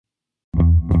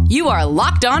You are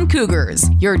Locked On Cougars,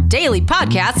 your daily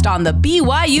podcast on the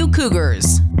BYU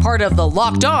Cougars, part of the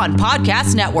Locked On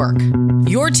Podcast Network.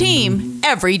 Your team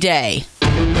every day.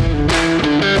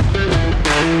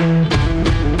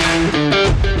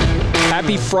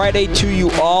 Happy Friday to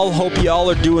you all. Hope y'all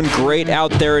are doing great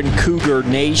out there in Cougar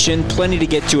Nation. Plenty to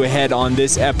get to ahead on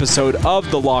this episode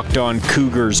of the Locked On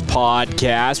Cougars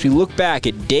podcast. We look back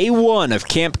at day one of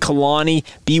Camp Kalani.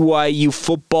 BYU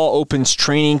football opens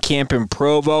training camp in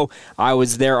Provo. I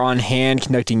was there on hand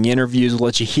conducting interviews. We'll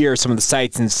let you hear some of the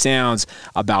sights and sounds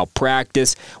about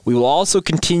practice. We will also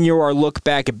continue our look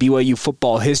back at BYU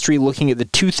football history, looking at the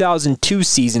 2002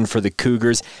 season for the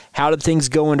Cougars. How did things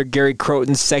go under Gary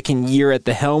Croton's second year at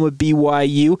the helm of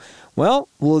BYU? Well,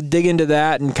 we'll dig into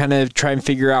that and kind of try and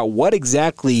figure out what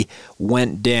exactly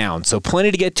went down. So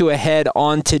plenty to get to ahead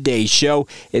on today's show.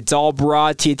 It's all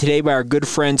brought to you today by our good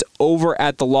friends over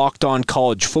at the Locked On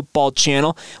College Football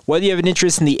channel. Whether you have an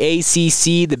interest in the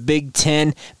ACC, the Big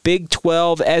Ten, Big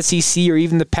 12, SEC, or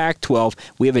even the Pac-12,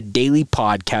 we have a daily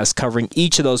podcast covering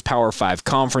each of those Power 5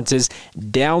 conferences.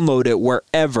 Download it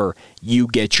wherever you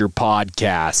get your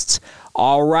podcasts.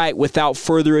 All right, without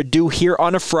further ado, here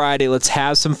on a Friday, let's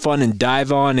have some fun and dive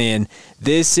on in.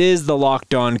 This is the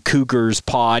Locked On Cougars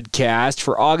podcast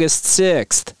for August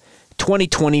 6th,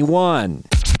 2021.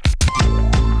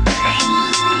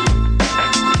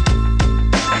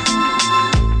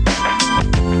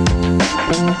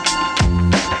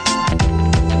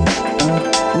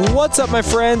 What's up, my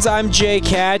friends? I'm Jay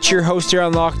Katch, your host here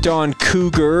on Locked On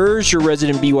Cougars, your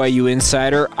resident BYU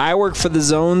insider. I work for the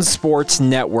Zone Sports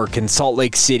Network in Salt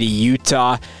Lake City,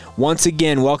 Utah. Once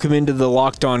again, welcome into the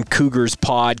Locked On Cougars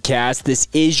podcast. This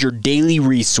is your daily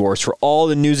resource for all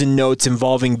the news and notes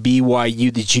involving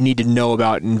BYU that you need to know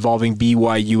about involving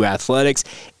BYU athletics,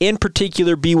 in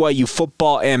particular BYU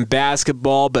football and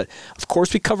basketball, but of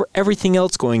course we cover everything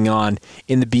else going on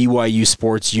in the BYU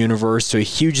sports universe. So a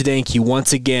huge thank you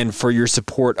once again for your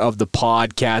support of the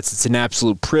podcast. It's an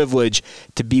absolute privilege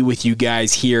to be with you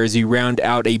guys here as we round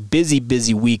out a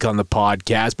busy week on the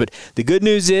podcast. But the good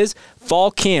news is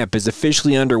fall camp is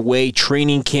officially underway.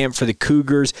 Training camp for the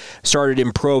Cougars started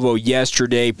in Provo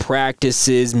yesterday.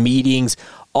 Practices, meetings,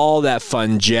 all that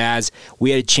fun jazz.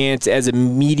 We had a chance as a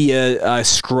media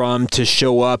scrum to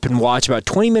show up and watch about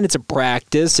 20 minutes of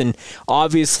practice, and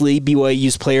obviously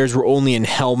BYU's players were only in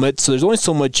helmets, so there's only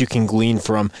so much you can glean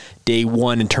from day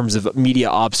one in terms of media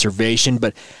observation,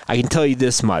 but I can tell you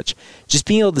this much. Just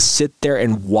being able to sit there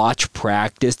and watch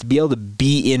practice, to be able to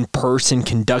be in person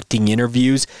conducting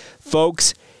interviews,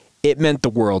 folks, it meant the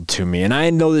world to me. And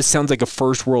I know this sounds like a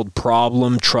first world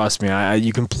problem. Trust me,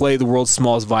 you can play the world's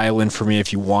smallest violin for me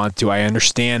if you want to. I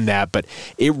understand that. But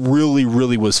it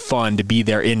really was fun to be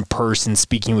there in person,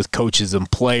 speaking with coaches and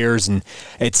players. And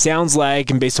it sounds like,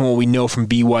 and based on what we know from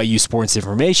BYU Sports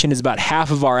Information, is about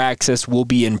half of our access will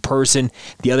be in person.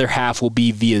 The other half will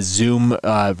be via Zoom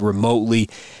remotely.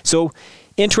 So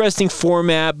interesting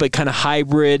format, but kind of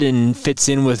hybrid and fits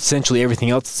in with essentially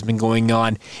everything else that's been going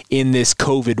on in this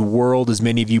COVID world, as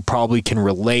many of you probably can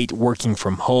relate, working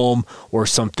from home or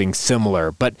something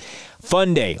similar. But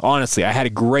fun day, honestly. I had a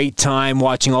great time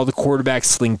watching all the quarterbacks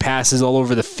sling passes all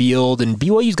over the field, and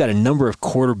BYU's got a number of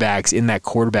quarterbacks in that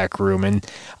quarterback room, and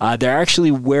they're actually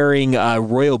wearing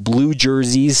royal blue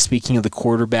jerseys. Speaking of the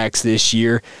quarterbacks this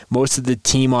year, most of the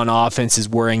team on offense is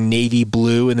wearing navy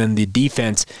blue, and then the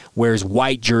defense wears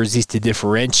white jerseys to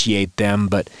differentiate them.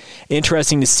 But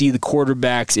interesting to see the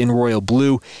quarterbacks in royal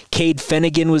blue. Cade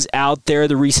Finnegan was out there,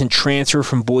 the recent transfer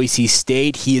from Boise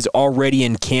State. He is already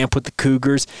in camp with the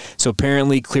Cougars, so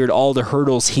apparently cleared all the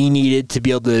hurdles he needed to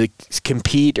be able to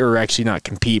compete, or actually not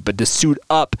compete, but to suit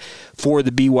up for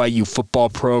the BYU football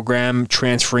program,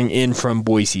 transferring in from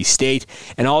Boise State.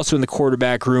 And also in the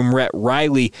quarterback room, Rhett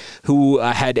Riley, who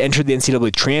had entered the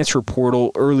NCAA transfer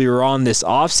portal earlier on this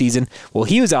offseason. Well,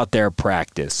 he was out there at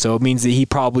practice, so it means that he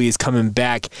probably is coming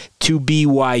back to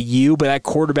BYU, but that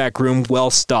quarterback room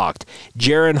well-stocked.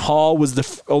 Jaren Hall was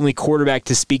the only quarterback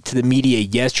to speak to the media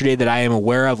yesterday that I am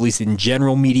aware of, at least in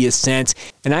general media sense.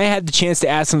 And I had the chance to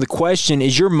ask him the question,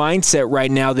 is your mindset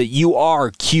right now that you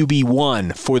are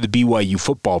QB1 for the BYU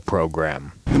football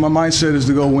program? My mindset is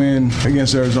to go win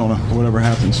against Arizona, whatever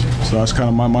happens. So that's kind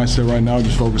of my mindset right now,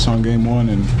 just focus on game one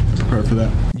and prepare for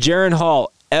that. Jaren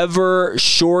Hall, ever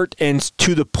short and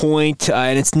to the point,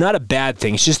 and it's not a bad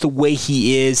thing. It's just the way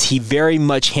he is. He very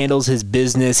much handles his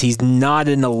business. He's not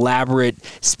an elaborate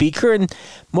speaker, and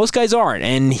most guys aren't,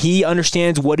 and he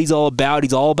understands what he's all about.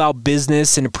 He's all about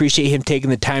business, and appreciate him taking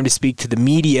the time to speak to the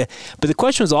media. But the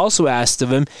question was also asked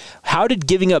of him, how did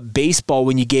giving up baseball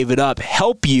when you gave it up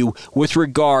help you with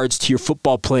regards to your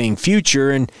football playing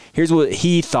future? And here's what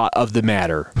he thought of the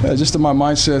matter. Yeah, just that my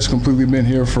mindset's completely been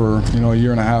here for a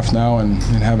year and a half now, and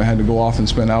haven't had to go off and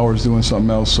spend hours doing something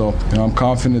else. So I'm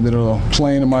confident that it'll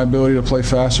play into my ability to play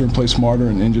faster and play smarter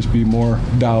and just be more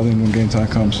dialed in when game time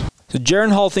comes. So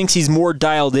Jaren Hall thinks he's more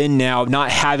dialed in now, not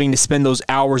having to spend those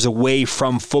hours away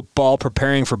from football,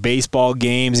 preparing for baseball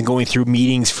games and going through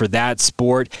meetings for that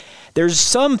sport. There's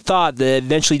some thought that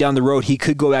eventually down the road he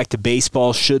could go back to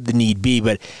baseball should the need be,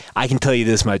 but I can tell you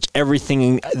this much.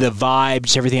 Everything, the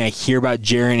vibes, everything I hear about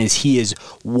Jaren is he is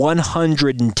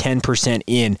 110%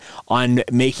 in on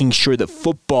making sure that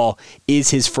football is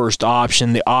his first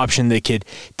option, the option that could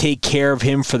take care of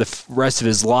him for the rest of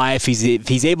his life. If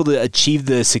he's able to achieve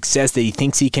the success that he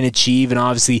thinks he can achieve and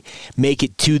obviously make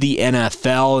it to the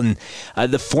NFL.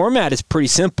 And the format is pretty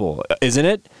simple, isn't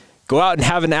it? Go out and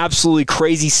have an absolutely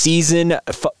crazy season,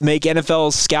 make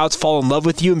NFL scouts fall in love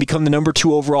with you and become the number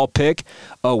 2 overall pick.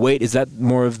 Oh, wait, is that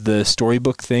more of the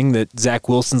storybook thing that Zach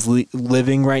Wilson's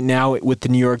living right now with the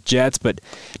New York Jets? But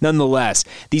nonetheless,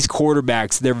 these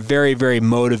quarterbacks, they're very, very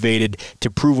motivated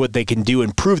to prove what they can do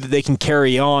and prove that they can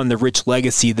carry on the rich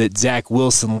legacy that Zach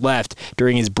Wilson left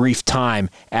during his brief time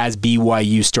as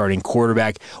BYU starting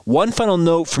quarterback. One final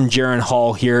note from Jaren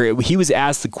Hall here. He was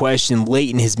asked the question late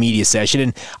in his media session,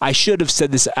 and I should have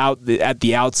said this out at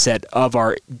the outset of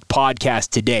our podcast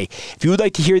today. If you would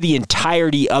like to hear the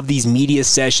entirety of these media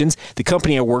sessions, the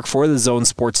company I work for, the Zone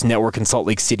Sports Network in Salt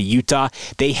Lake City, Utah,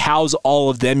 they house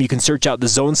all of them. You can search out the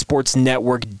Zone Sports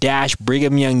Network -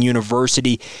 Brigham Young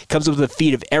University. It comes up with a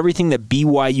feed of everything that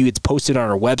BYU gets posted on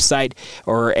our website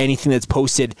or anything that's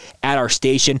posted at our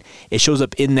station. It shows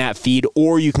up in that feed,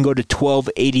 or you can go to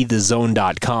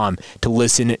 1280thezone.com to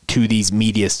listen to these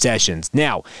media sessions.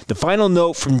 Now, the final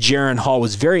note from Jaren Hall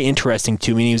was very interesting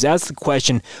to me. He was asked the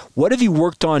question, what have you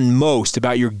worked on most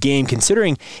about your game,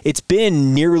 considering it's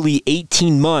been nearly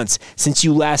 18 months since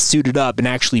you last suited up and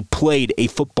actually played a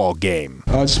football game?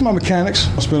 Just my mechanics.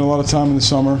 I spent a lot of time in the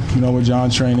summer, with John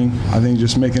training. I think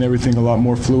just making everything a lot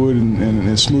more fluid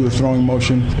and smoother throwing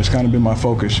motion has kind of been my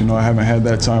focus. I haven't had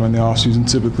that time in the offseason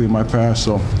typically in my past,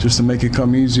 so just to make it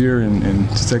come easier and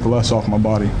to take less off my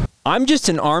body. I'm just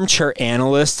an armchair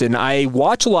analyst, and I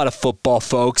watch a lot of football,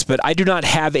 folks, but I do not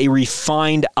have a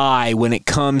refined eye when it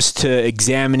comes to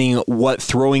examining what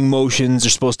throwing motions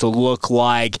are supposed to look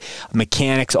like,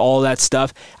 mechanics, all that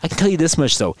stuff. I can tell you this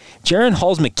much, though. Jaren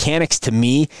Hall's mechanics, to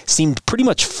me, seemed pretty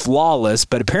much flawless,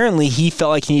 but apparently he felt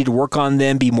like he needed to work on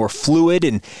them, be more fluid,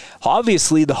 and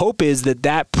obviously the hope is that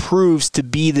that proves to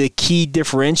be the key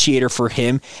differentiator for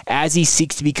him as he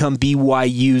seeks to become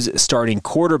BYU's starting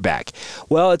quarterback.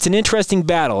 Well, it's an interesting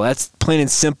battle. That's plain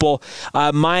and simple.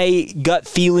 My gut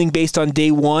feeling based on day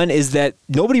one is that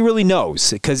nobody really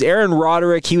knows, because Aaron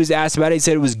Roderick, he was asked about it. He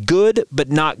said it was good,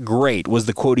 but not great, was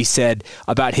the quote he said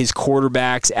about his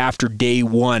quarterbacks after day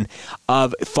one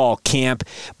of fall camp.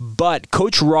 But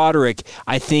Coach Roderick,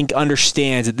 I think,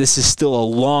 understands that this is still a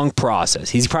long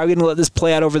process. He's probably going to let this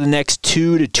play out over the next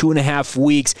 2 to 2.5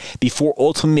 weeks before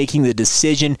ultimately making the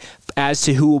decision as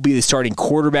to who will be the starting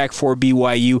quarterback for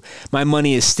BYU. My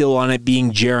money is still on it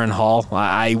being Jaren Hall.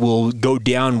 I will go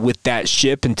down with that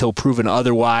ship until proven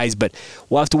otherwise, but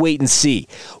we'll have to wait and see.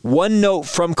 One note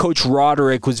from Coach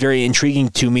Roderick was very intriguing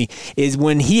to me is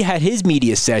when he had his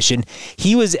media session,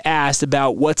 he was asked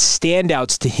about what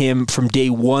standouts to him from day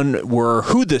one were,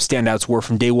 who the standouts were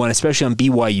from day one, especially on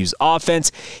BYU's offense.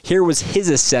 Here was his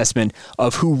assessment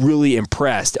of who really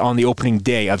impressed on the opening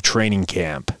day of training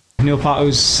camp. Neil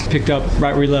Pau'u's picked up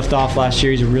right where he left off last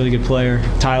year. He's a really good player.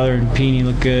 Tyler and Peeny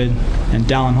look good. And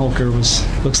Dallin Holker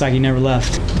looks like he never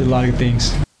left. Did a lot of good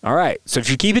things. All right, so if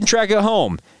you're keeping track at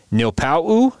home, Neil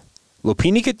Pau'u,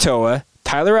 Lopini Katoa,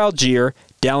 Tyler Algier,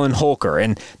 Dallin Holker.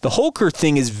 And the Holker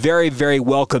thing is very, very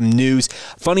welcome news.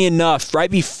 Funny enough, right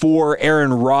before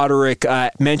Aaron Roderick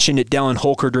mentioned it, Dallin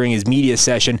Holker, during his media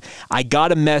session, I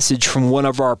got a message from one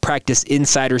of our practice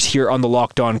insiders here on the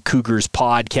Locked On Cougars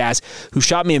podcast who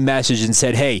shot me a message and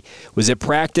said, hey, was it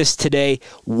practice today?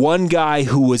 One guy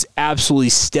who was absolutely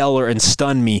stellar and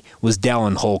stunned me was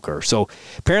Dallin Holker. So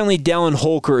apparently Dallin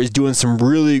Holker is doing some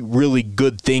really, really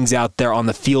good things out there on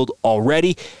the field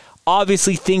already.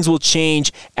 Obviously, things will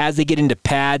change as they get into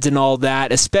pads and all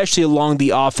that, especially along the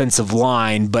offensive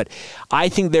line. But I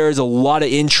think there is a lot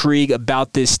of intrigue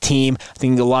about this team. I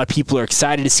think a lot of people are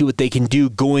excited to see what they can do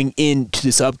going into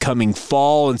this upcoming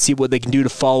fall and see what they can do to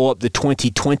follow up the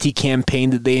 2020 campaign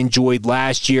that they enjoyed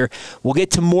last year. We'll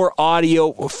get to more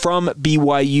audio from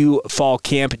BYU Fall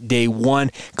Camp Day 1.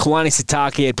 Kalani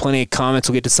Sitake had plenty of comments.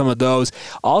 We'll get to some of those.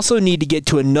 Also need to get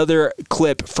to another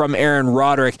clip from Aaron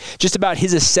Roderick just about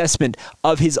his assessment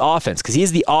of his offense, because he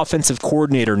is the offensive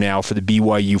coordinator now for the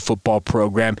BYU football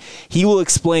program. He will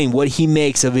explain what he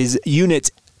makes of his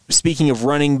units. Speaking of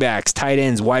running backs, tight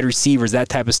ends, wide receivers, that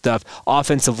type of stuff,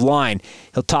 offensive line,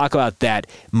 he'll talk about that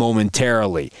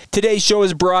momentarily. Today's show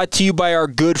is brought to you by our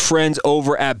good friends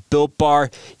over at Built Bar.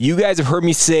 You guys have heard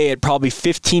me say it probably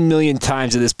 15 million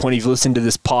times at this point if you listen to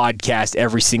this podcast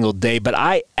every single day, but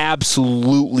I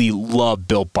absolutely love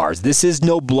Built Bars. This is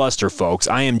no bluster, folks.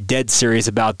 I am dead serious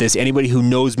about this. Anybody who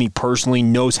knows me personally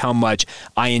knows how much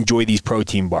I enjoy these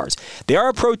protein bars. They are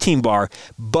a protein bar,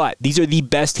 but these are the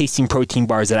best tasting protein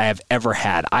bars that I have ever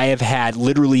had. I have had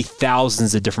literally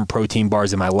thousands of different protein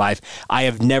bars in my life. I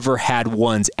have never had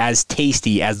ones as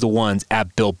tasty as the ones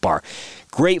at Built Bar.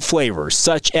 Great flavors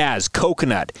such as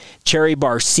coconut, cherry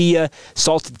barcia,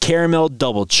 salted caramel,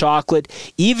 double chocolate,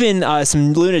 even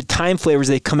some limited time flavors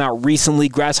that have come out recently.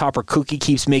 Grasshopper cookie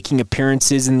keeps making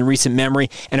appearances in recent memory,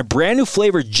 and a brand new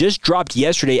flavor just dropped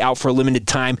yesterday out for a limited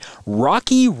time,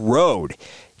 Rocky Road.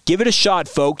 Give it a shot,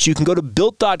 folks. You can go to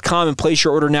Built.com and place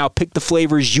your order now. Pick the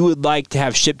flavors you would like to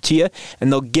have shipped to you,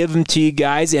 and they'll give them to you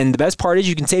guys. And the best part is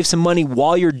you can save some money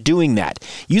while you're doing that.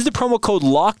 Use the promo code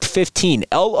LOCKED15,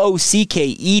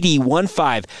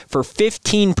 LOCKED15, for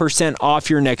 15% off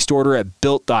your next order at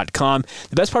Built.com.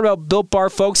 The best part about Built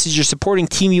Bar, folks, is you're supporting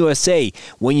Team USA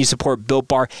when you support Built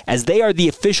Bar, as they are the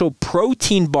official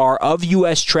protein bar of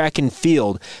U.S. track and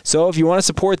field. So if you want to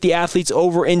support the athletes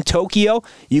over in Tokyo,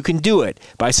 you can do it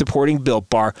by supporting Built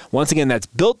Bar. Once again, that's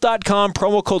Built.com,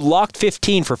 promo code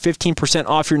LOCKED15 for 15%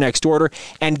 off your next order,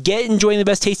 and get enjoying the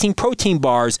best tasting protein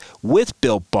bars with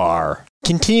Built Bar.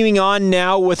 Continuing on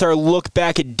now with our look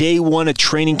back at day one of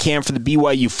training camp for the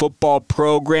BYU football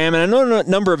program. And I know a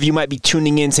number of you might be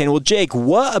tuning in saying, well, Jake,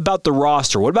 what about the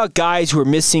roster? What about guys who are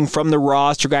missing from the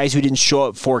roster, guys who didn't show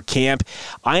up for camp?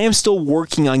 I am still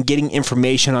working on getting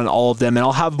information on all of them, and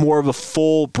I'll have more of a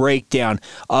full breakdown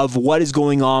of what is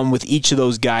going on with each of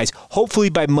those guys.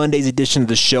 Hopefully by Monday's edition of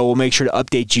the show, we'll make sure to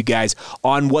update you guys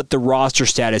on what the roster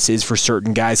status is for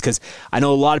certain guys, because I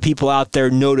know a lot of people out there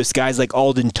notice guys like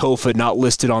Alden Tofa not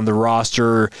listed on the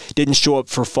roster, didn't show up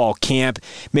for fall camp.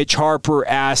 Mitch Harper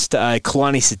asked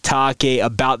Kalani Sitake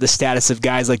about the status of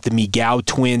guys like the Migao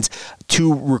twins,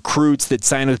 two recruits that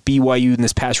signed with BYU in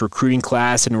this past recruiting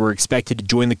class and were expected to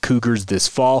join the Cougars this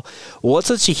fall. Well, let's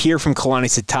let you hear from Kalani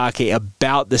Sitake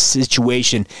about the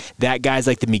situation that guys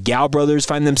like the Migao brothers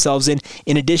find themselves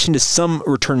in addition to some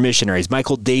return missionaries.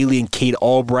 Michael Daly and Cade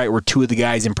Albright were two of the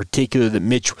guys in particular that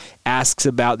Mitch asks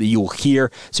about that you will hear.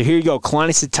 So here you go, Kalani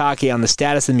Sitake on the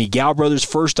status of the Migao brothers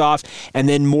first off, and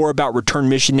then more about return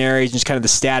missionaries and just kind of the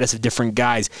status of different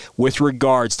guys with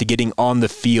regards to getting on the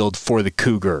field for the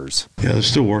Cougars. Yeah, they're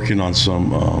still working on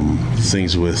some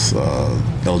things with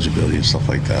eligibility and stuff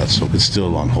like that, so it's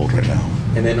still on hold right now.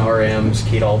 And then RMs,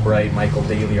 Cade Albright, Michael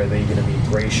Daly, are they going to be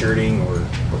gray shirting or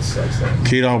what's that?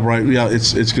 Cade Albright, yeah,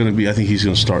 it's going to be, I think he's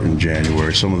going to start in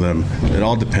January. Some of them, it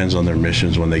all depends on their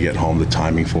missions when they get home, the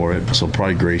timing for it. So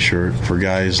probably gray shirt. For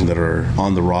guys that are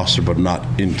on the roster but not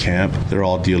in camp, they're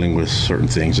all dealing with certain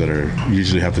things that are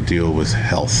usually have to deal with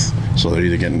health. So they're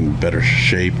either getting in better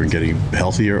shape or getting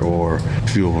healthier, or a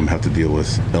few of them have to deal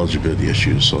with eligibility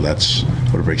issues. So that's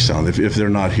what it breaks down. If they're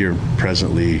not here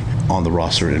presently on the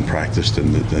roster in practice,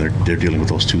 then they're dealing with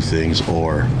those two things.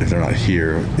 Or if they're not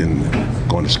here in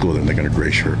going to school, then they're going to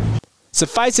gray shirt.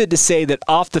 Suffice it to say that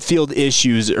off-the-field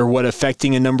issues are what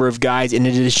affecting a number of guys in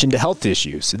addition to health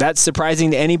issues. That's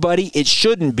surprising to anybody. It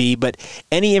shouldn't be, but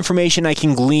any information I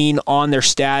can glean on their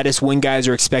status, when guys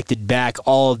are expected back,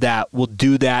 all of that, we'll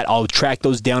do that. I'll track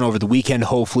those down over the weekend,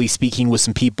 hopefully, speaking with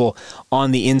some people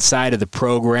on the inside of the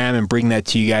program and bring that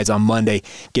to you guys on Monday,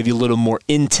 give you a little more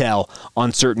intel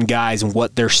on certain guys and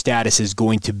what their status is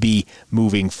going to be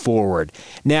moving forward.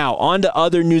 Now, on to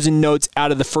other news and notes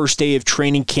out of the first day of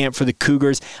training camp for the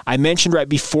Cougars. I mentioned right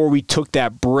before we took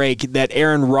that break that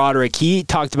Aaron Roderick, he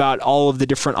talked about all of the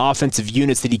different offensive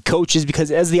units that he coaches,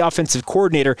 because as the offensive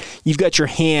coordinator, you've got your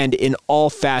hand in all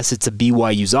facets of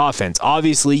BYU's offense.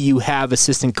 Obviously, you have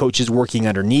assistant coaches working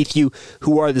underneath you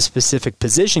who are the specific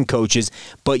position coaches,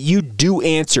 but you do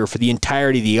answer for the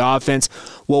entirety of the offense.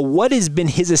 Well, what has been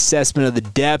his assessment of the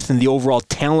depth and the overall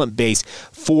talent base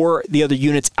for the other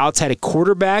units outside of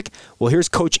quarterback? Well, here's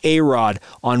Coach A-Rod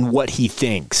on what he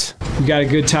thinks. We got a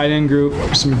good tight end group,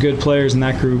 some good players in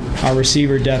that group. Our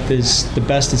receiver depth is the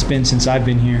best it's been since I've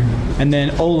been here. And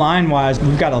then O-line wise,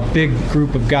 we've got a big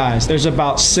group of guys. There's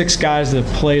about 6 guys that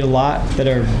have played a lot, that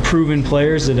are proven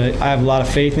players that I have a lot of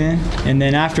faith in. And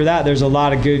then after that, there's a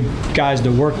lot of good guys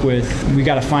to work with. We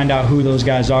got to find out who those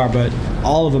guys are, but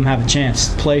all of them have a chance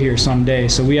to play here someday.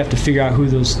 So we have to figure out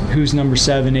who's number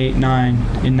 7, 8,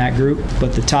 9 in that group.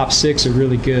 But the top 6 are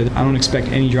really good. I don't expect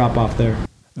any drop off there.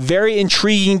 Very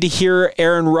intriguing to hear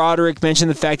Aaron Roderick mention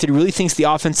the fact that he really thinks the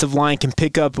offensive line can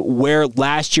pick up where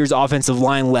last year's offensive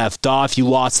line left off. You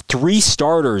lost 3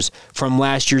 starters from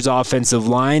last year's offensive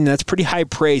line. That's pretty high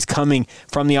praise coming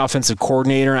from the offensive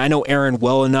coordinator. I know Aaron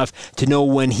well enough to know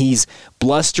when he's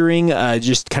blustering,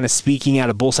 just kind of speaking out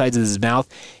of both sides of his mouth.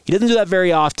 He doesn't do that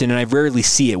very often, and I rarely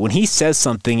see it. When he says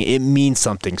something, it means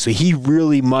something. So he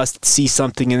really must see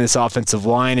something in this offensive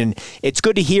line, and it's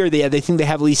good to hear that they think they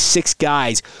have at least 6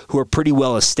 guys who are pretty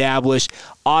well established.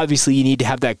 Obviously, you need to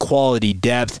have that quality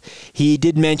depth. He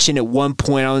did mention at one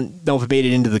point, I don't know if I made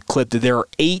it into the clip, that there are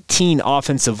 18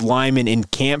 offensive linemen in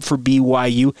camp for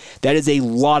BYU. That is a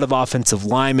lot of offensive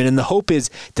linemen, and the hope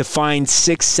is to find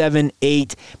 6, 7,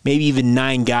 8, maybe even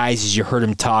 9 guys, as you heard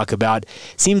him talk about.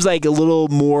 Seems like a little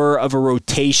more of a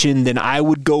rotation than I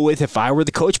would go with if I were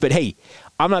the coach, but hey,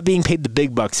 I'm not being paid the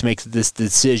big bucks to make this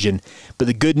decision. But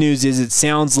the good news is it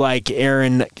sounds like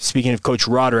Aaron, speaking of Coach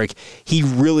Roderick, he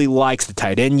really likes the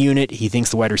tight end unit. He thinks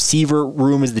the wide receiver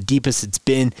room is the deepest it's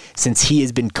been since he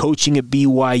has been coaching at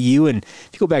BYU. And if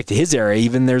you go back to his era,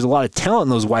 even there's a lot of talent in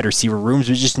those wide receiver rooms,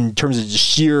 but just in terms of just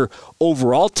sheer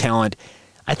overall talent,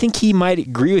 I think he might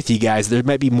agree with you guys. There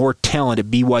might be more talent at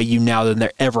BYU now than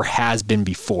there ever has been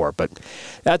before. But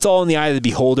that's all in the eye of the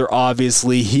beholder,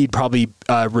 obviously. He'd probably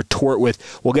retort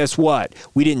with, well, guess what?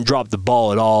 We didn't drop the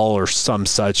ball at all, or some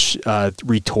such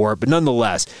retort. But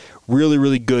nonetheless, really,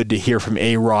 really good to hear from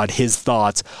A-Rod, his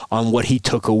thoughts on what he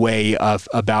took away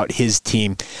about his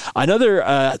team.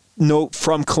 Another note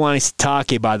from Kalani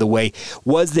Sitake, by the way,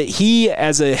 was that he,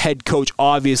 as a head coach,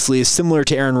 obviously is similar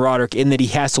to Aaron Roderick in that he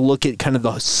has to look at kind of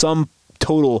the sum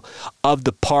total of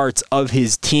the parts of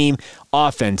his team: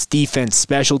 offense, defense,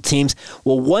 special teams.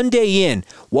 Well, one day in,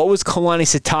 what was Kalani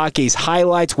Sitake's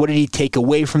highlights? What did he take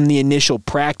away from the initial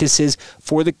practices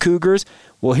for the Cougars?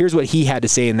 Well, here's what he had to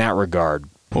say in that regard.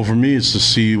 Well, for me, it's to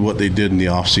see what they did in the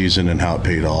offseason and how it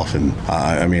paid off. And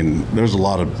I mean, there's a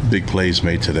lot of big plays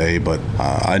made today, but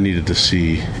I needed to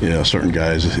see, certain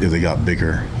guys if they got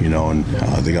bigger, and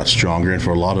they got stronger, and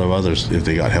for a lot of others if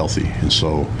they got healthy. And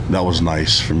so that was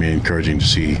nice for me, encouraging to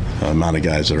see the amount of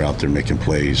guys that are out there making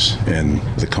plays and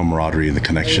the camaraderie and the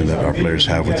connection that our players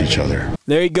have with each other.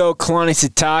 There you go, Kalani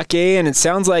Sitake, and it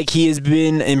sounds like he has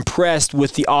been impressed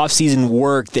with the offseason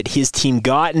work that his team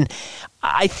got. And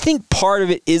I think part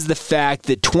of it is the fact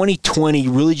that 2020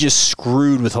 really just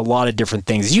screwed with a lot of different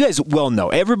things. You guys well know,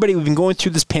 everybody, we've been going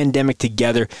through this pandemic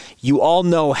together. You all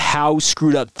know how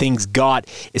screwed up things got,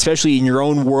 especially in your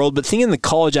own world. But think in the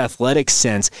college athletics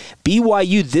sense,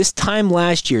 BYU this time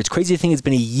last year, it's crazy to think it's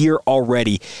been a year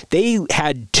already. They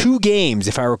had 2 games,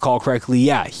 if I recall correctly.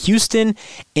 Yeah, Houston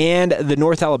and the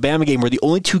North Alabama game were the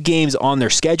only 2 games on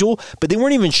their schedule, but they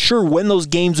weren't even sure when those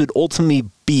games would ultimately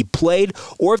be played,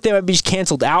 or if they might be just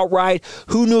canceled outright.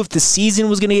 Who knew if the season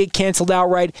was going to get canceled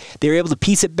outright? They were able to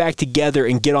piece it back together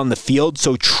and get on the field.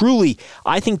 So truly,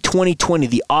 I think 2020,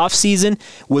 the offseason,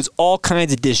 was all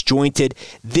kinds of disjointed.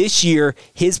 This year,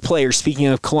 his players, speaking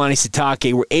of Kalani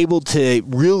Sitake, were able to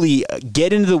really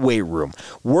get into the weight room,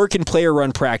 work in player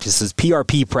run practices,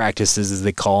 PRP practices as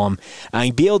they call them,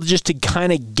 and be able to just to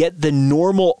kind of get the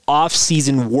normal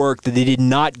offseason work that they did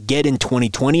not get in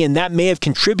 2020, and that may have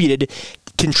contributed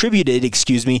to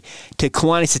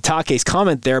Kalani Sitake's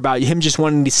comment there about him just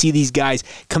wanting to see these guys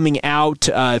coming out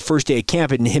first day of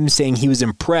camp, and him saying he was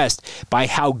impressed by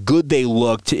how good they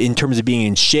looked in terms of being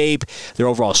in shape, their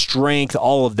overall strength,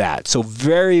 all of that. So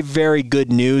very, very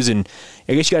good news, and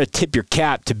I guess you got to tip your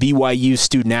cap to BYU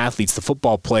student athletes, the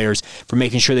football players, for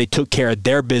making sure they took care of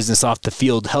their business off the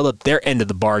field, held up their end of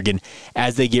the bargain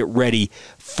as they get ready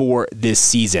for this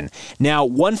season. Now,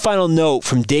 one final note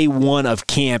from day one of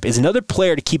camp is another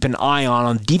player to keep an eye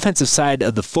on the defensive side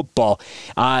of the football.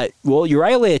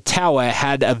 Uriah Leatawa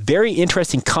had a very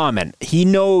interesting comment. He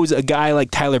knows a guy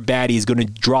like Tyler Batty is going to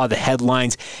draw the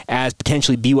headlines as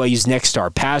potentially BYU's next star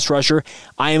pass rusher.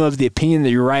 I am of the opinion that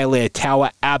Uriah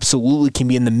Leatawa absolutely can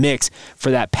be in the mix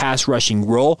for that pass rushing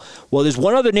role. Well, there's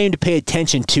one other name to pay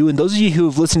attention to, and those of you who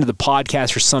have listened to the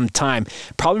podcast for some time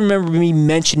probably remember me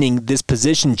mentioning this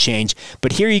position change,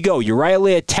 but here you go. Uriah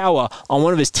Leatawa on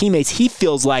one of his teammates he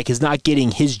feels like is not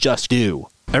getting his just due.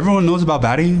 Everyone knows about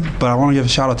Batty, but I want to give a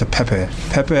shout out to Pepe.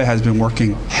 Pepe has been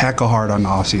working hecka hard on the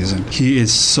offseason. He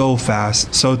is so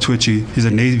fast, so twitchy. He's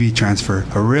a Navy transfer.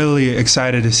 I'm really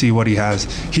excited to see what he has.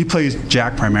 He plays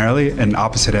Jack primarily and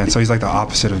opposite end, so he's like the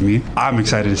opposite of me. I'm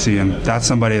excited to see him. That's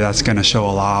somebody that's going to show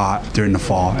a lot during the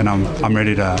fall, and I'm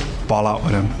ready to ball out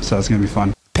with him, so it's going to be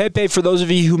fun. Pepe, for those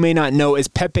of you who may not know, is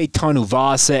Pepe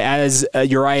Tanuvasa. As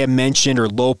Uriah mentioned, or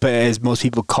Lopa as most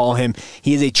people call him,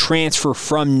 he is a transfer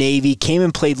from Navy, came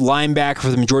and played linebacker for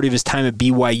the majority of his time at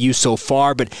BYU so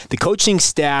far, but the coaching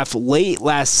staff late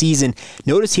last season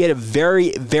noticed he had a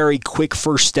very, very quick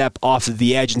first step off of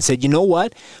the edge and said, you know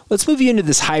what, let's move you into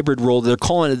this hybrid role. They're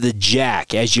calling it the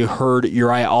Jack, as you heard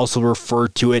Uriah also refer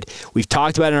to it. We've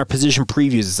talked about it in our position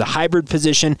previews. It's a hybrid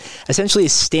position, essentially a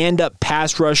stand-up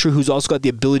pass rusher who's also got the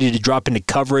ability to drop into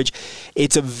coverage.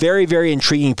 It's a very, very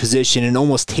intriguing position and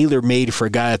almost tailor-made for a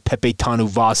guy of Pepe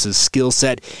Tanuvasa's skill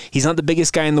set. He's not the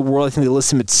biggest guy in the world. I think they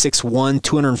list him at 6'1",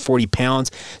 240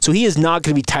 pounds. So he is not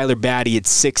going to be Tyler Batty at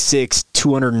 6'6",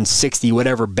 260,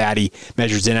 whatever Batty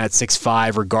measures in at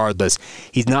 6'5", regardless.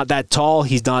 He's not that tall.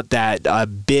 He's not that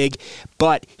big,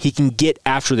 but he can get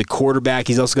after the quarterback.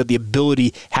 He's also got the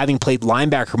ability, having played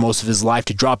linebacker most of his life,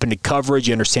 to drop into coverage.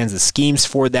 He understands the schemes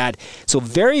for that. So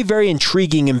very, very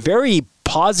intriguing and very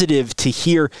positive to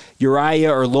hear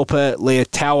Uriah or Lopa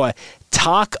Leatawa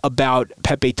talk about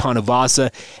Pepe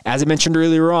Tanuvasa. As I mentioned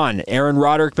earlier on, Aaron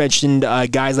Roderick mentioned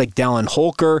guys like Dallin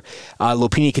Holker,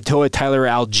 Lopini Katoa, Tyler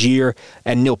Algier,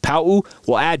 and Neil Pau'u.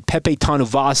 We'll add Pepe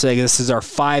Tanuvasa. I guess this is our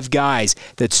 5 guys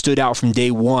that stood out from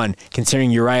day one,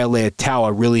 considering Uriah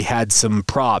Leatawa really had some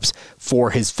props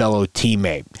for his fellow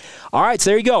teammate. All right, so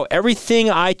there you go. Everything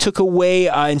I took away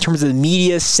in terms of the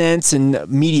media sense and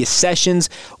media sessions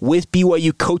with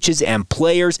BYU coaches and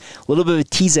players. A little bit of a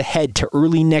tease ahead to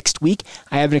early next week.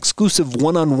 I have an exclusive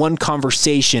one-on-one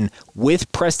conversation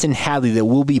with Preston Hadley that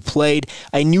will be played.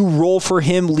 A new role for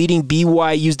him leading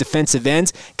BYU's defensive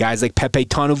ends. Guys like Pepe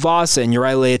Tanuvasa and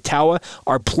Uriah Leatawa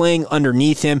are playing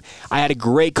underneath him. I had a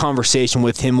great conversation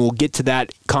with him. We'll get to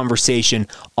that conversation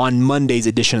on Monday's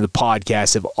edition of the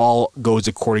podcast if all goes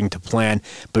according to plan,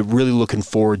 but really looking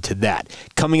forward to that.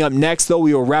 Coming up next, though,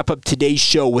 we will wrap up today's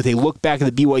show with a look back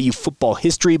at the BYU football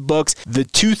history books. The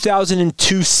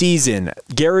 2002 season,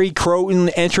 Gary Croton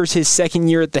enters his second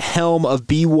year at the helm of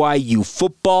BYU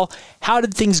football. How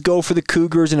did things go for the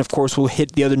Cougars? And of course, we'll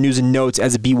hit the other news and notes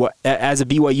as a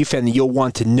BYU fan that you'll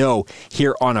want to know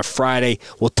here on a Friday.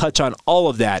 We'll touch on all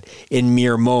of that in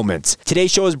mere moments.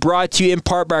 Today's show is brought to you in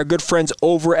part by our good friends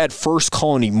over at First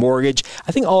Colony Mortgage.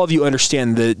 I think all of you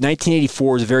understand that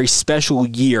 1984 is a very special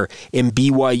year in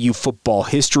BYU football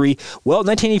history. Well,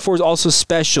 1984 is also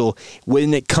special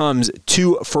when it comes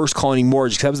to First Colony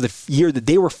Mortgage, because that was the year that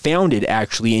they were founded,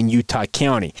 actually, in Utah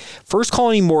County. First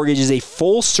Colony Mortgage is a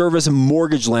full-service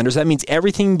mortgage lender, so that means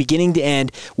everything beginning to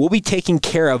end will be taken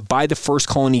care of by the First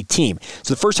Colony team.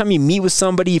 So the first time you meet with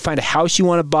somebody, you find a house you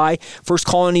want to buy, First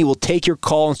Colony will take your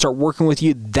call and start working with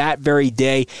you that very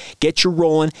day, get you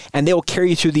rolling, and they will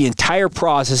carry you through the entire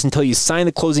process until you sign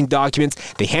the closing documents.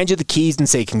 They hand you the keys and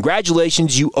say,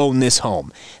 congratulations, you own this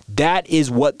home. That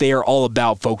is what they are all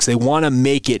about, folks. They want to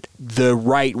make it the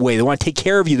right way. They want to take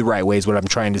care of you the right way is what I'm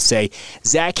trying to say.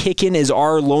 Zach Hicken is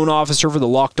our loan officer for the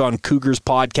Locked On Cougars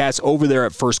podcast over there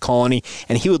at First Colony,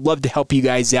 and he would love to help you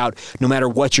guys out no matter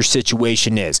what your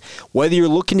situation is. Whether you're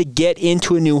looking to get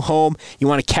into a new home, you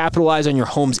want to capitalize on your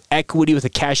home's equity with a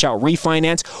cash-out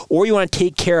refinance, or you want to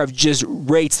take care of just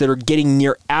rates that are getting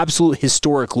near absolute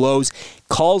historic lows,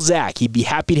 call Zach. He'd be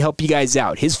happy to help you guys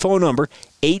out. His phone number,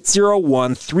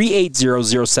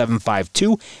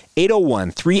 801-380-0752,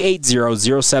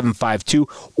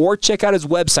 801-380-0752, or check out his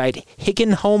website,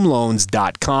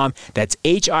 HickenHomeLoans.com. That's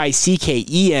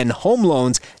HICKEN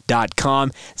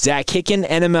homeloans.com. Zach Hicken,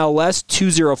 NMLS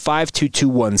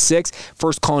 2052216.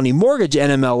 First Colony Mortgage,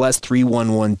 NMLS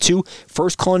 3112.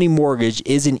 First Colony Mortgage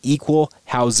is an equal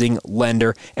housing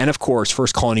lender. And of course,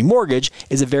 First Colony Mortgage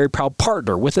is a very proud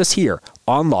partner with us here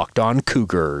on Locked On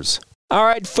Cougars. All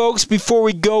right, folks, before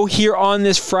we go here on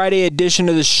this Friday edition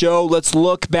of the show, let's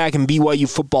look back in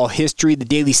BYU football history. The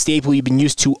daily staple you've been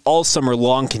used to all summer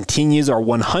long continues, our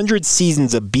 100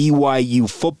 seasons of BYU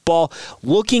football.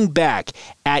 Looking back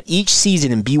at each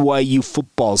season in BYU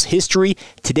football's history,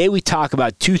 today we talk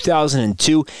about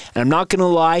 2002, and I'm not going to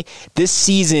lie, this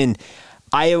season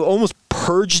I have almost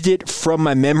purged it from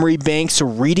my memory bank, so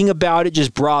reading about it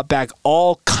just brought back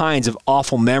all kinds of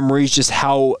awful memories, just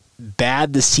how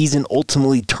bad the season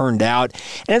ultimately turned out.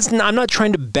 And I'm not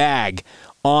trying to bag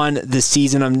on the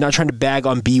season. I'm not trying to bag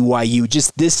on BYU.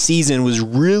 Just this season was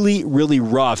really, really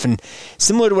rough. And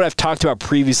similar to what I've talked about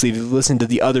previously, if you've listened to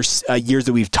the other years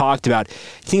that we've talked about,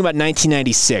 think about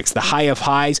 1996, the high of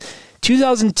highs.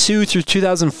 2002 through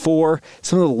 2004,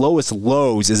 some of the lowest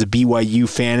lows as a BYU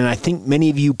fan, and I think many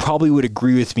of you probably would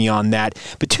agree with me on that.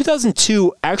 But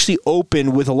 2002 actually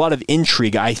opened with a lot of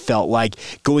intrigue, I felt like,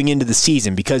 going into the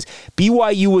season, because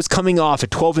BYU was coming off a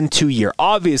 12-2 year.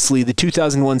 Obviously, the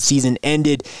 2001 season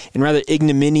ended in rather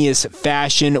ignominious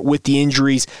fashion with the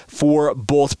injuries for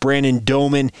both Brandon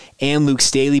Doman and Luke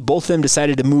Staley. Both of them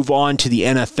decided to move on to the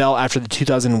NFL after the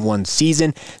 2001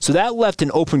 season. So that left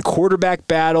an open quarterback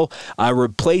battle, a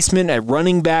replacement at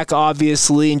running back,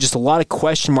 obviously, and just a lot of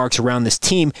question marks around this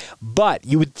team. But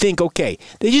you would think, okay,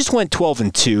 they just went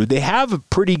 12-2. They have a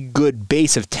pretty good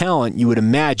base of talent, you would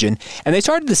imagine, and they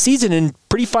started the season in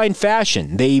pretty fine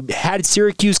fashion. They had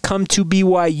Syracuse come to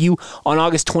BYU on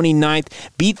August 29th,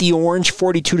 beat the Orange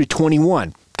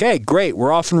 42-21. Okay, great.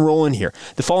 We're off and rolling here.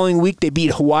 The following week, they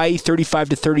beat Hawaii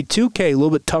 35-32. Okay, a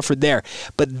little bit tougher there.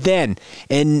 But then,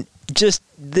 in just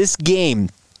this game,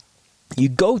 you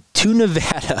go to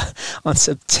Nevada on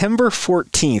September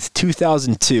 14th,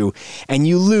 2002, and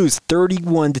you lose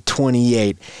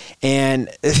 31-28. And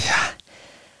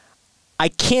I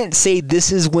can't say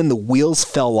this is when the wheels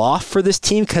fell off for this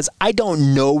team, because I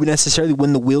don't know necessarily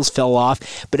when the wheels fell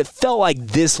off, but it felt like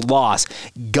this loss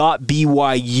got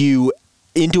BYU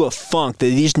into a funk that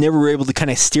they just never were able to kind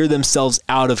of steer themselves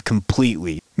out of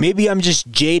completely. Maybe I'm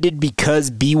just jaded because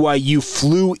BYU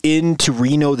flew into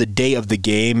Reno the day of the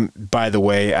game. By the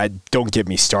way, don't get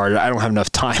me started. I don't have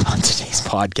enough time on today's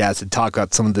podcast to talk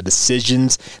about some of the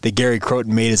decisions that Gary Crowton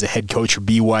made as a head coach for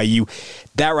BYU.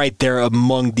 That right there,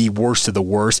 among the worst of the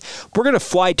worst. We're going to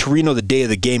fly to Reno the day of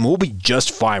the game. We'll be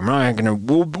just fine.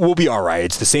 We'll be all right.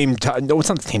 It's the same time. No, it's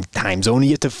not the same time zone.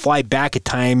 You have to fly back a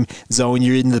time zone.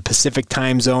 You're in the Pacific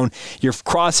time zone. You're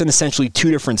crossing essentially two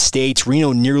different states.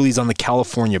 Reno nearly is on the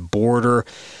California border.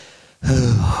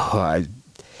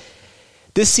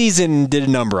 This season did a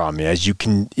number on me, as you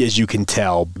can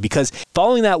tell, because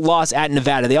following that loss at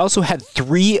Nevada, they also had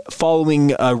three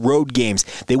following road games.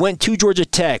 They went to Georgia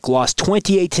Tech, lost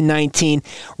 28-19,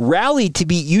 rallied to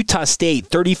beat Utah State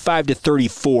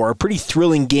 35-34, a pretty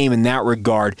thrilling game in that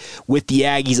regard with the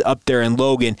Aggies up there in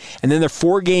Logan, and then their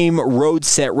four-game road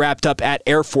set wrapped up at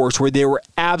Air Force, where they were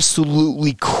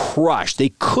absolutely crushed. They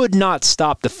could not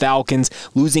stop the Falcons,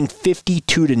 losing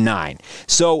 52-9.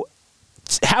 So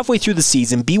halfway through the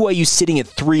season, BYU sitting at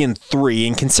 3-3,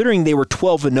 and considering they were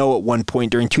 12-0 at one point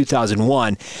during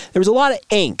 2001, there was a lot of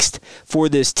angst for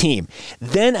this team.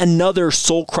 Then another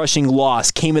soul-crushing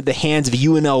loss came at the hands of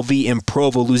UNLV in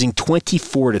Provo, losing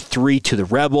 24-3 to the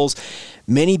Rebels.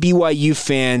 Many BYU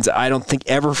fans, I don't think,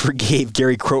 ever forgave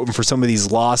Gary Crowton for some of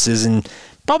these losses, and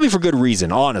probably for good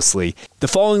reason, honestly. The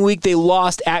following week, they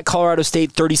lost at Colorado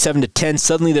State 37-10.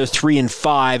 Suddenly, they're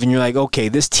 3-5, and you're like, okay,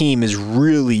 this team is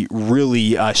really,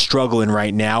 really struggling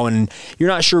right now, and you're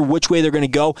not sure which way they're going to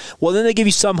go. Well, then they give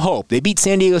you some hope. They beat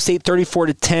San Diego State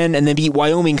 34-10, and then beat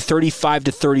Wyoming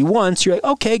 35-31. So you're like,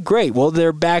 okay, great. Well,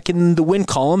 they're back in the win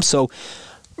column, so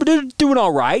they're doing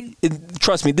all right.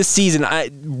 Trust me, this season,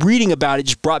 reading about it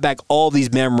just brought back all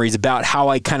these memories about how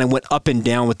I kind of went up and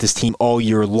down with this team all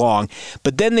year long.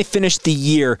 But then they finished the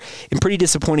year in pretty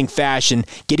disappointing fashion,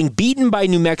 getting beaten by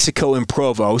New Mexico in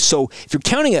Provo. So if you're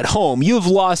counting at home, you have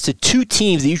lost to two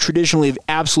teams that you traditionally have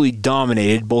absolutely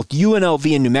dominated, both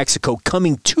UNLV and New Mexico,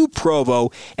 coming to Provo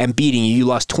and beating you. You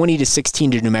lost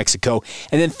 20-16 to New Mexico,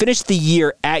 and then finished the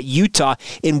year at Utah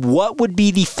in what would be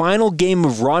the final game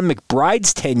of Ron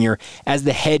McBride's tenure as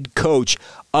the head coach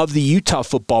of the Utah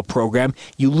football program.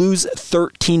 You lose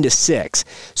 13-6.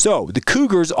 So the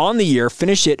Cougars on the year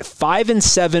finish at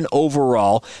 5-7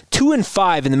 overall,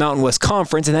 2-5 in the Mountain West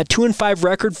Conference, and that 2-5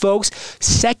 record, folks,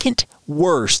 second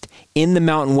worst in the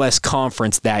Mountain West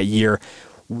Conference that year.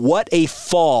 what a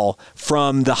fall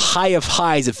from the high of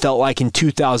highs it felt like in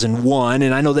 2001.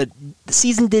 And I know that the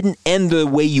season didn't end the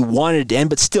way you wanted it to end,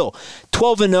 but still,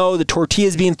 12-0, the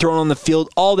tortillas being thrown on the field,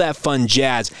 all that fun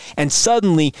jazz. And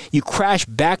suddenly, you crash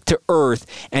back to earth,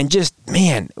 and just,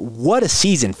 man, what a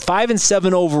season.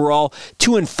 5-7 overall,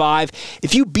 2-5.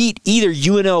 If you beat either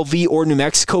UNLV or New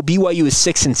Mexico, BYU is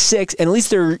 6-6, and at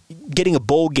least they're getting a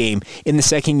bowl game in the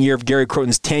second year of Gary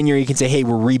Crowton's tenure. You can say, hey,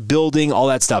 we're rebuilding, all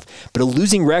that stuff. But a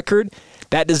losing record,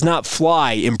 that does not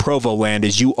fly in Provo land,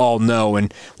 as you all know.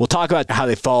 And we'll talk about how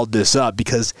they followed this up,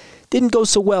 because didn't go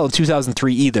so well in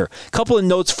 2003 either. A couple of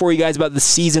notes for you guys about the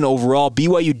season overall.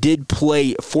 BYU did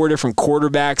play 4 different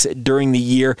quarterbacks during the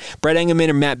year. Brett Engelman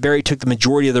and Matt Berry took the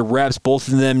majority of the reps, both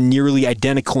of them nearly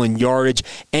identical in yardage.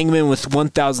 Engelman with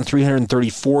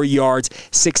 1,334 yards,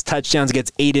 6 touchdowns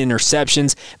against 8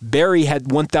 interceptions. Berry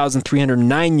had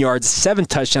 1,309 yards, 7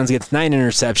 touchdowns against 9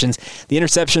 interceptions. The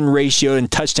interception ratio and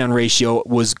touchdown ratio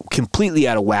was completely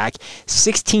out of whack.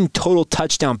 16 total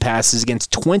touchdown passes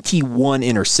against 21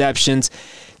 interceptions.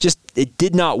 Just, it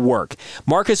did not work.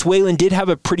 Marcus Whalen did have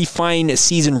a pretty fine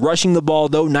season rushing the ball,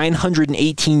 though,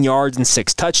 918 yards and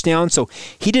 6 touchdowns, so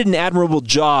he did an admirable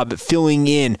job filling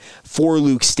in for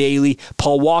Luke Staley.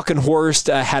 Paul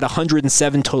Walkenhorst had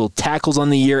 107 total tackles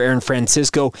on the year. Aaron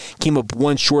Francisco came up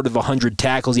one short of 100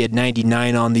 tackles. He had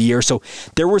 99 on the year. So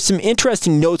there were some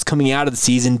interesting notes coming out of the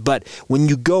season, but when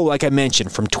you go, like I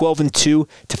mentioned, from 12-2 to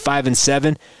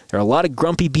 5-7, there are a lot of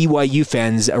grumpy BYU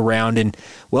fans around, and,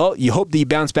 well, you hope that you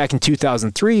bounce back in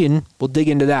 2003, and we'll dig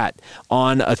into that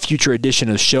on a future edition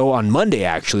of the show on Monday,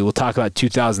 actually. We'll talk about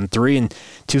 2003 and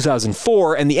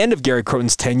 2004, and the end of Gary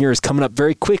Crowton's tenure is coming up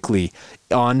very quickly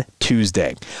on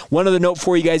Tuesday. One other note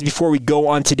for you guys before we go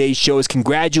on today's show is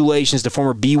congratulations to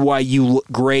former BYU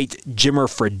great Jimmer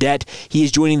Fredette. He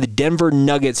is joining the Denver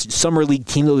Nuggets Summer League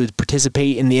team that will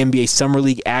participate in the NBA Summer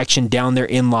League action down there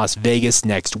in Las Vegas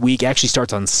next week. It actually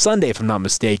starts on Sunday, if I'm not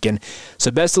mistaken. So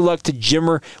best of luck to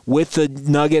Jimmer with the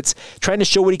Nuggets, trying to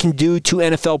show what he can do to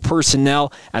NFL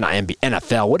personnel. And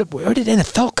NFL, where did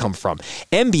NFL come from?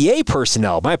 NBA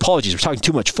personnel. My apologies, we're talking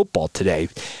too much football today.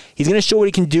 He's going to show what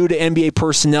he can do to NBA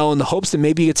personnel in the hopes that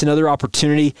maybe he gets another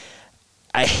opportunity.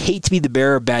 I hate to be the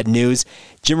bearer of bad news.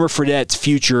 Jimmer Fredette's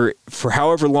future, for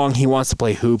however long he wants to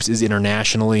play hoops, is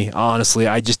internationally. Honestly,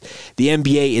 the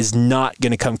NBA is not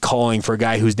going to come calling for a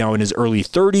guy who's now in his early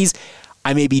 30s.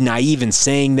 I may be naive in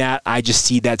saying that. I just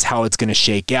see that's how it's going to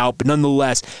shake out. But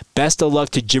nonetheless, best of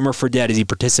luck to Jimmer Fredette as he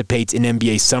participates in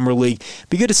NBA Summer League.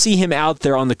 Be good to see him out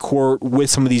there on the court with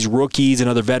some of these rookies and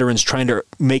other veterans trying to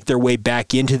make their way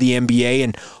back into the NBA,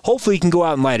 and hopefully he can go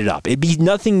out and light it up. It'd be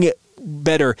nothing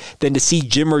better than to see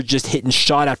Jimmer just hitting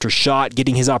shot after shot,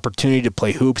 getting his opportunity to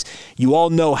play hoops. You all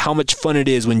know how much fun it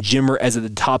is when Jimmer is at the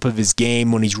top of his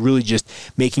game, when he's really just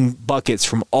making buckets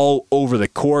from all over the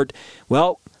court.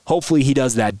 Well, hopefully he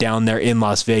does that down there in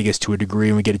Las Vegas to a degree,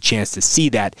 and we get a chance to see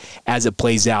that as it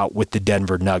plays out with the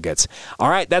Denver Nuggets. All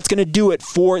right, that's going to do it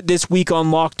for this week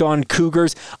on Locked On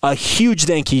Cougars. A huge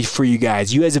thank you for you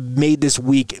guys. You guys have made this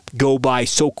week go by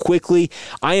so quickly.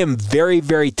 I am very,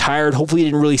 very tired. Hopefully it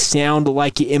didn't really sound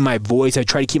like it in my voice. I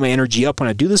try to keep my energy up when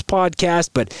I do this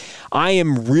podcast, but I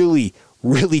am really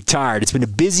tired. It's been a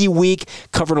busy week,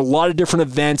 covering a lot of different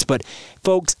events, but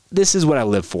folks, this is what I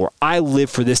live for. I live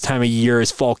for this time of year as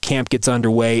fall camp gets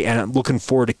underway, and I'm looking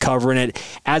forward to covering it.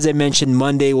 As I mentioned,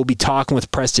 Monday we'll be talking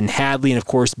with Preston Hadley, and of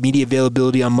course, media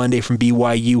availability on Monday from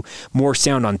BYU. More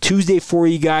sound on Tuesday for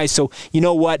you guys. So you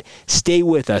know what? Stay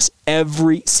with us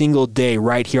every single day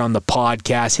right here on the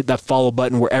podcast. Hit that follow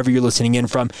button wherever you're listening in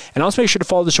from. And also make sure to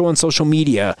follow the show on social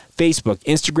media, Facebook,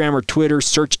 Instagram, or Twitter.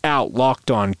 Search out Locked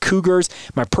On Cougars.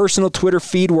 My personal Twitter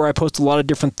feed, where I post a lot of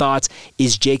different thoughts,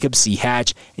 is Jacob C.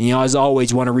 Hatch. And as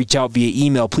always, you want to reach out via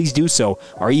email, please do so.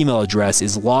 Our email address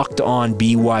is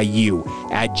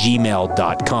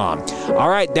lockedonbyu@gmail.com. All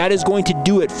right, that is going to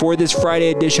do it for this Friday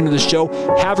edition of the show.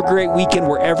 Have a great weekend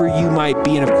wherever you might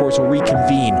be, and of course, we'll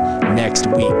reconvene next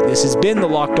week. This has been the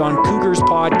Locked On Cougars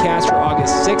podcast for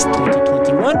August 6th,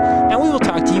 2021, and we will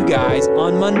talk to you guys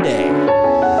on Monday.